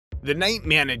The Night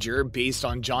Manager, based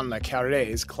on John le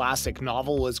Carré's classic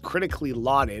novel, was critically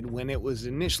lauded when it was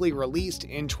initially released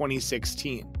in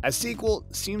 2016. A sequel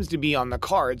seems to be on the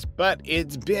cards, but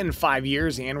it's been 5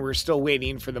 years and we're still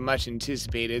waiting for the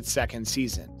much-anticipated second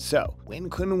season. So,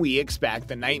 when can we expect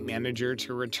The Night Manager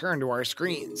to return to our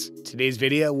screens? Today's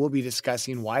video, we'll be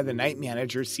discussing why The Night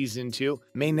Manager Season 2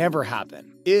 may never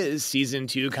happen. Is Season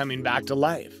 2 coming back to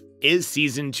life? Is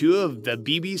Season 2 of the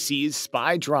BBC's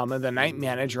spy drama The Night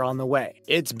Manager on the way?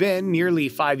 It's been nearly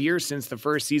 5 years since the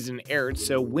first season aired,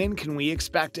 so when can we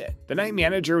expect it? The Night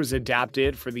Manager was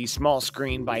adapted for the small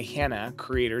screen by Hannah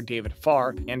creator David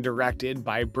Farr and directed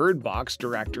by Bird Box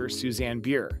director Susanne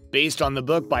Bier. Based on the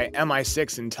book by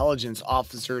MI6 intelligence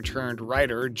officer turned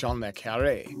writer John le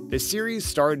Carré. The series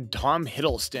starred Tom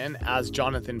Hiddleston as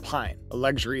Jonathan Pine, a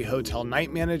luxury hotel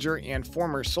night manager and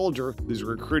former soldier who's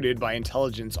recruited by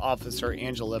intelligence officer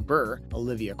Angela Burr,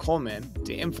 Olivia Colman,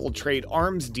 to infiltrate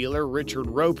arms dealer Richard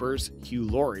Roper's, Hugh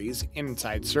Laurie's,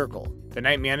 inside circle. The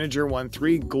Night Manager won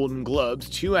 3 Golden Globes,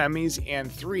 2 Emmys,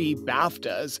 and 3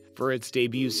 BAFTAs for its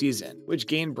debut season, which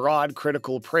gained broad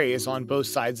critical praise on both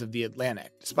sides of the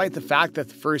Atlantic. Despite the fact that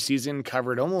the first season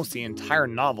covered almost the entire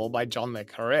novel by John le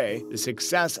Carré, the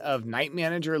success of Night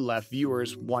Manager left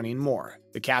viewers wanting more.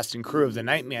 The cast and crew of The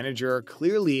Night Manager are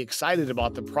clearly excited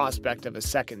about the prospect of a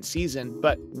second season,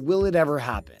 but will it ever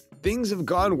happen? Things have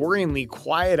gone worryingly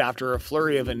quiet after a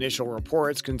flurry of initial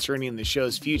reports concerning the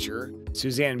show's future.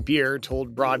 Susanne Bier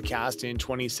told Broadcast in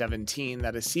 2017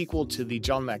 that a sequel to the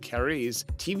John le Carré's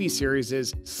TV series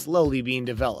is slowly being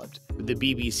developed with the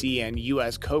BBC and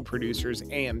US co-producers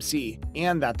AMC,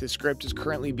 and that the script is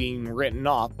currently being written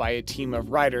off by a team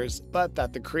of writers, but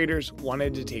that the creators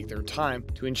wanted to take their time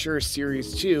to ensure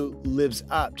Series 2 lives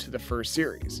up to the first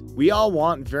series. We all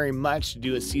want very much to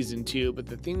do a Season 2, but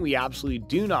the thing we absolutely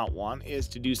do not want is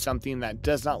to do something that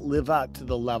does not live up to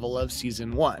the level of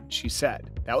Season 1, she said.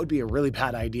 That would be a really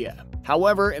bad idea.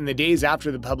 However, in the days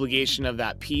after the publication of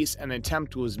that piece, an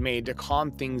attempt was made to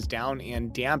calm things down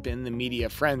and dampen the media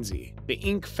frenzy. The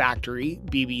Ink Factory,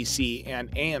 BBC, and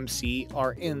AMC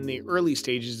are in the early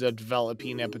stages of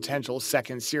developing a potential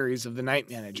second series of The Night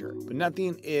Manager, but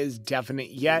nothing is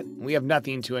definite yet, and we have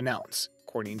nothing to announce,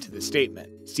 according to the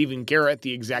statement. Stephen Garrett,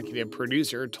 the executive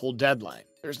producer, told Deadline,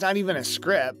 "There's not even a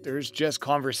script, there's just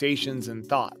conversations and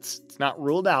thoughts. It's not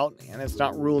ruled out, and it's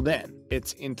not ruled in.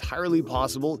 It's entirely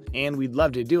possible, and we'd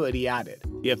love to do it," he added.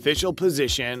 The official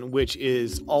position, which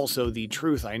is also the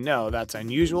truth, I know that's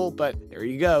unusual, but there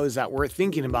you go, is that we're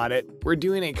thinking about it. We're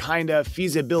doing a kind of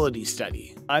feasibility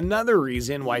study. Another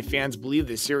reason why fans believe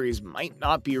the series might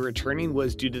not be returning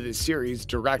was due to the series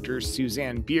director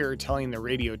Susanne Bier telling the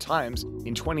Radio Times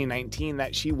in 2019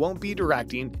 that she won't be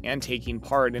directing and taking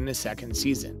part in a second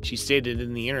season. She stated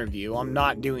in the interview, "I'm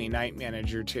not doing Night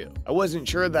Manager 2. I wasn't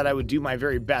sure that I would do my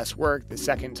very best work the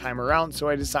second time around, so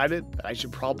I decided that I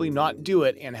should probably not do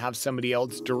it and have somebody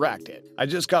else direct it. I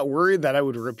just got worried that I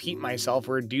would repeat myself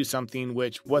or do something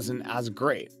which wasn't as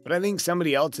great, but I think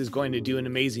somebody else is going to do an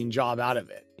amazing job out of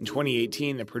it." In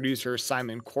 2018, the producer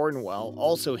Simon Cornwell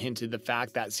also hinted the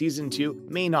fact that Season 2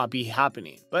 may not be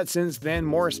happening. But since then,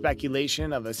 more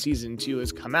speculation of a Season 2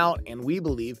 has come out, and we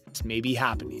believe this may be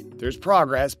happening. "There's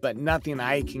progress, but nothing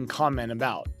I can comment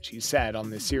about," she said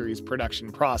on the series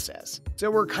production process.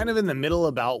 So we're kind of in the middle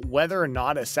about whether or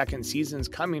not a second season's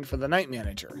coming for The Night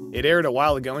Manager. It aired a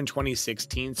while ago in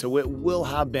 2016, so it will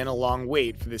have been a long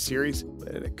wait for the series,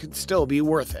 but it could still be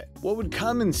worth it. What would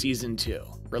come in Season 2?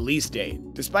 Release date.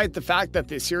 Despite the fact that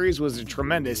the series was a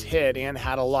tremendous hit and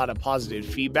had a lot of positive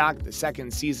feedback, the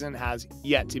second season has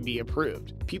yet to be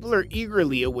approved. People are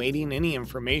eagerly awaiting any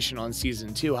information on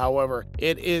Season 2, however,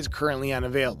 it is currently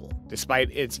unavailable. Despite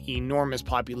its enormous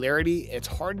popularity, it's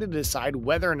hard to decide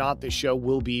whether or not the show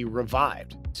will be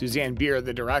revived. Susanne Bier,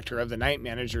 the director of The Night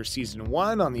Manager Season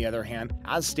 1, on the other hand,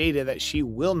 has stated that she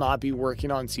will not be working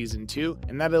on Season 2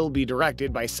 and that it'll be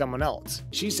directed by someone else.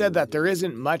 She said that there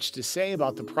isn't much to say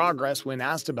about the progress when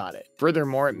asked about it.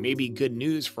 Furthermore, it may be good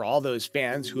news for all those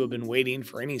fans who have been waiting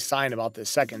for any sign about the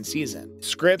second season.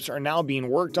 Scripts are now being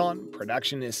worked on,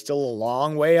 production is still a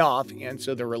long way off, and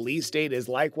so the release date is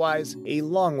likewise a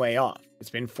long way off. It's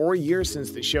been 4 years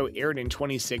since the show aired in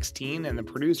 2016, and the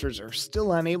producers are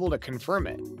still unable to confirm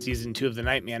it. Season 2 of The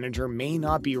Night Manager may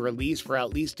not be released for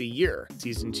at least a year.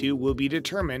 Season 2 will be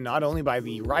determined not only by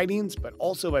the writings, but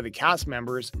also by the cast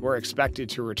members who are expected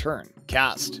to return.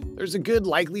 Cast. There's a good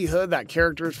likelihood that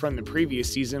characters from the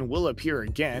previous season will appear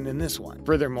again in this one.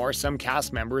 Furthermore, some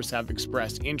cast members have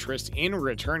expressed interest in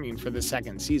returning for the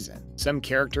second season. Some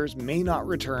characters may not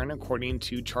return, according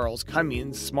to Charles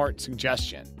Cummings' smart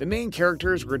suggestion. The main character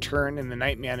character's return in The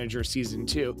Night Manager Season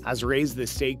 2 has raised the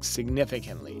stakes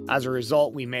significantly. As a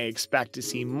result, we may expect to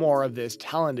see more of this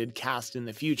talented cast in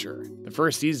the future. The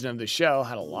first season of the show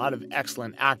had a lot of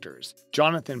excellent actors.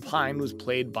 Jonathan Pine was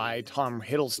played by Tom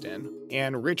Hiddleston,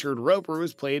 and Richard Roper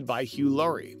was played by Hugh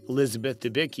Laurie. Elizabeth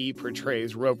Debicki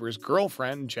portrays Roper's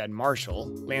girlfriend, Jed Marshall.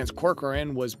 Lance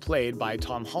Corcoran was played by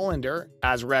Tom Hollander,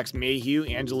 as Rex Mayhew,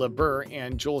 Angela Burr,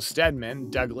 and Joel Stedman,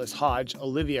 Douglas Hodge,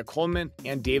 Olivia Colman,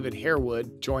 and David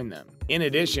Harewood joined them. In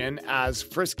addition, as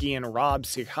Frisky and Rob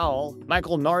Sichal,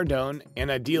 Michael Nardone and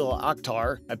Adil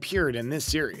Akhtar appeared in this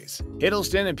series.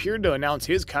 Hiddleston appeared to announce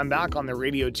his comeback on the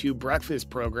Radio 2 breakfast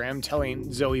program,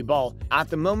 telling Zoe Ball, "At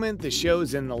the moment, the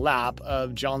show's in the lap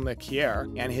of John Le Carre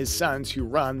and his sons who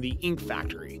run the Ink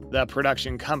Factory, the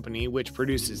production company which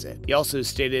produces it." He also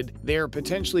stated they are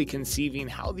potentially conceiving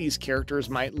how these characters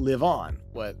might live on,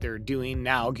 what they're doing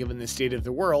now given the state of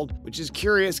the world, which is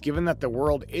curious given that the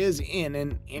world is in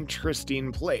an interesting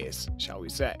place, shall we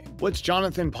say. What's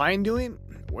Jonathan Pine doing?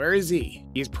 Where is he?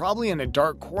 He's probably in a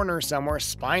dark corner somewhere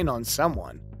spying on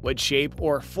someone. What shape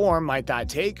or form might that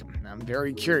take? I'm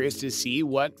very curious to see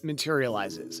what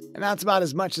materializes. And that's about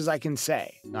as much as I can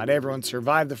say. Not everyone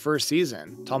survived the first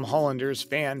season. Tom Hollander's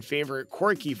fan favorite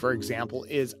Corky, for example,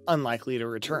 is unlikely to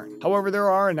return. However, there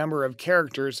are a number of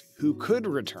characters who could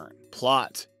return.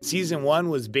 Plot. Season 1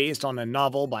 was based on a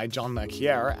novel by John Le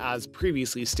Carre, as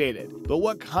previously stated. But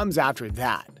what comes after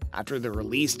that? After the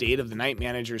release date of The Night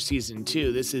Manager Season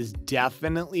 2, this is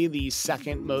definitely the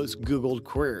second most Googled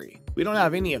query. We don't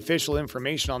have any official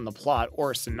information on the plot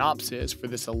or synopsis for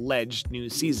this alleged new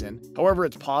season. However,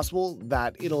 it's possible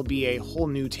that it'll be a whole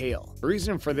new tale. The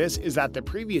reason for this is that the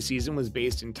previous season was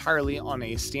based entirely on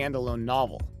a standalone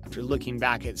novel. After looking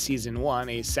back at Season 1,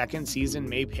 a second season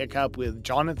may pick up with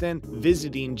Jonathan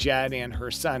visiting Jed and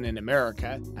her son in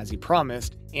America, as he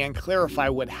promised, and clarify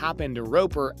what happened to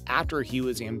Roper after he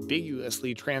was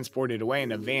ambiguously transported away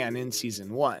in a van in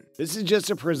Season 1. This is just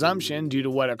a presumption due to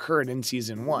what occurred in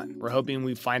Season 1. We're hoping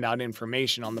we find out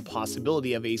information on the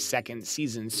possibility of a second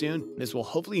season soon. This will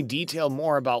hopefully detail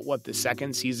more about what the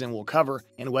second season will cover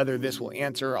and whether this will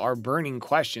answer our burning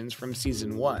questions from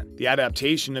Season 1. The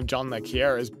adaptation of John Le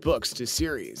Carre's books to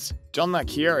series. John Le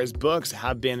Carre's books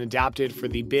have been adapted for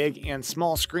the big and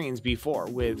small screens before,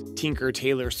 with Tinker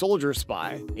Tailor Soldier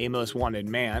Spy, A Most Wanted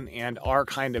Man, and Our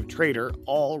Kind of Traitor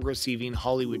all receiving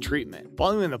Hollywood treatment.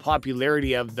 Following the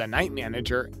popularity of The Night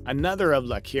Manager, another of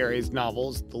Le Carre's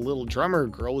novels, The Little Drummer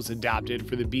Girl, was adapted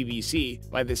for the BBC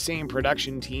by the same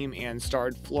production team and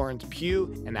starred Florence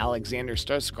Pugh and Alexander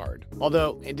Skarsgård,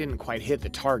 although it didn't quite hit the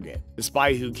target. The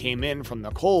Spy Who Came In From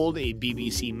the Cold, a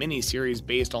BBC miniseries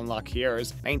based on Le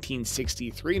Carre's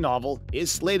 1963 novel,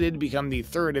 is slated to become the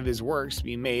third of his works to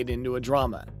be made into a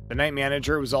drama. The Night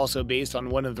Manager was also based on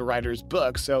one of the writer's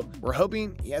books, so we're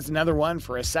hoping he has another one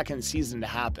for a second season to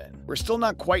happen. We're still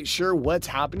not quite sure what's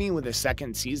happening with the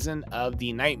second season of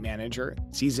The Night Manager.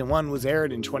 Season 1 was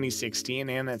aired in 2016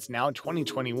 and it's now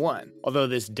 2021. Although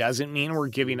this doesn't mean we're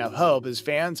giving up hope as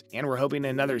fans, and we're hoping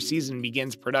another season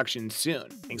begins production soon.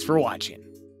 Thanks for watching.